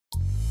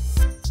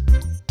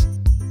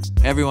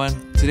Hey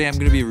everyone, today I'm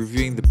going to be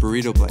reviewing the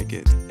Burrito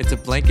blanket. It's a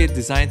blanket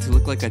designed to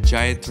look like a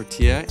giant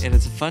tortilla, and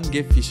it's a fun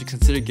gift you should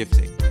consider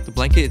gifting. The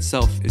blanket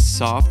itself is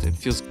soft and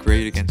feels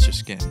great against your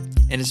skin.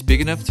 And it's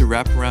big enough to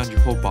wrap around your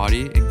whole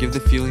body and give the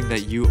feeling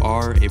that you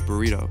are a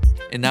burrito.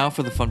 And now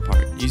for the fun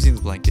part, using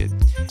the blanket.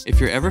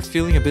 If you're ever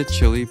feeling a bit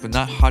chilly but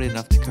not hot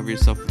enough to cover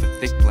yourself with a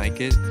thick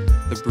blanket,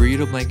 the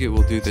Burrito blanket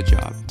will do the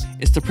job.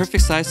 It's the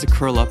perfect size to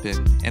curl up in,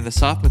 and the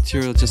soft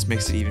material just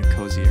makes it even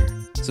cozier.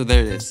 So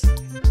there it is.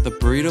 The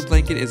Burrito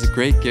blanket is a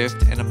great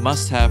gift and a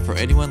must-have for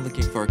anyone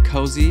looking for a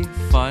cozy,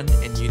 fun,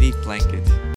 and unique blanket.